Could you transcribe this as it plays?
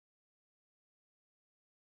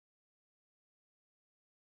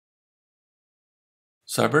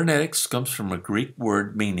Cybernetics comes from a Greek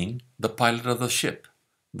word meaning the pilot of the ship.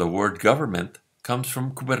 The word government comes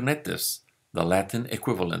from Kubernetes, the Latin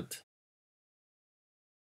equivalent.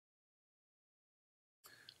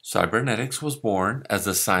 Cybernetics was born as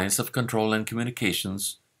the science of control and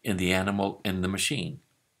communications in the animal and the machine.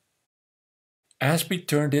 As we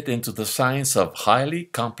turned it into the science of highly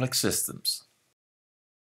complex systems.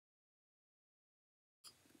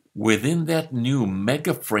 Within that new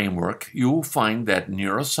mega framework, you will find that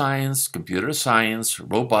neuroscience, computer science,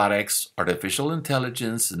 robotics, artificial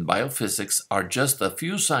intelligence, and biophysics are just a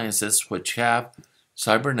few sciences which have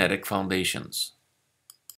cybernetic foundations.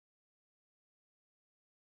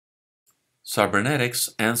 Cybernetics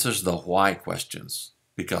answers the why questions,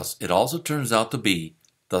 because it also turns out to be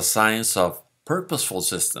the science of purposeful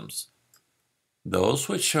systems, those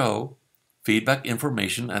which show feedback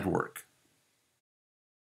information at work.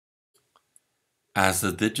 As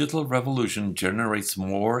the digital revolution generates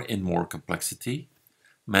more and more complexity,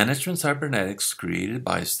 management cybernetics created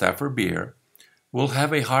by Stafford Beer will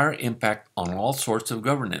have a higher impact on all sorts of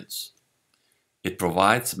governance. It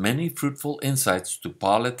provides many fruitful insights to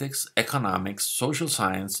politics, economics, social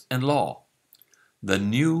science, and law. The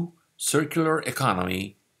new circular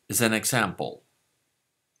economy is an example.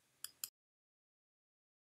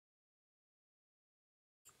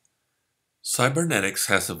 Cybernetics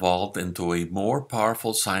has evolved into a more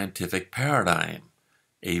powerful scientific paradigm,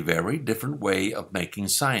 a very different way of making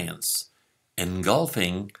science,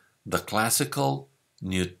 engulfing the classical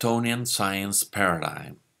Newtonian science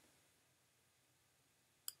paradigm.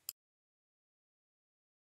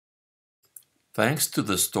 Thanks to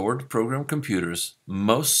the stored program computers,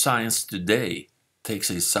 most science today takes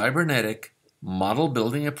a cybernetic model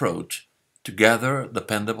building approach to gather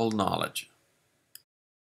dependable knowledge.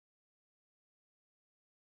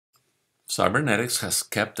 Cybernetics has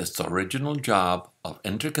kept its original job of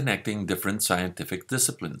interconnecting different scientific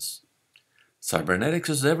disciplines. Cybernetics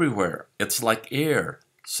is everywhere. It's like air,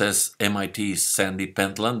 says MIT's Sandy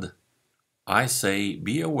Pentland. I say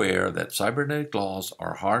be aware that cybernetic laws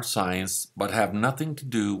are hard science but have nothing to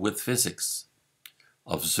do with physics.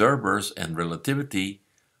 Observers and relativity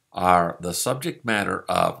are the subject matter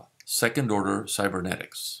of second-order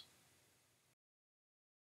cybernetics.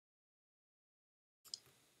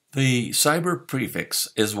 The cyber prefix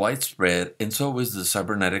is widespread, and so is the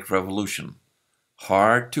cybernetic revolution.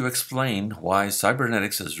 Hard to explain why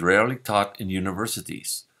cybernetics is rarely taught in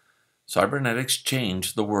universities. Cybernetics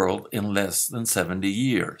changed the world in less than 70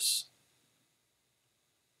 years.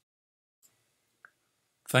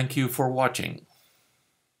 Thank you for watching.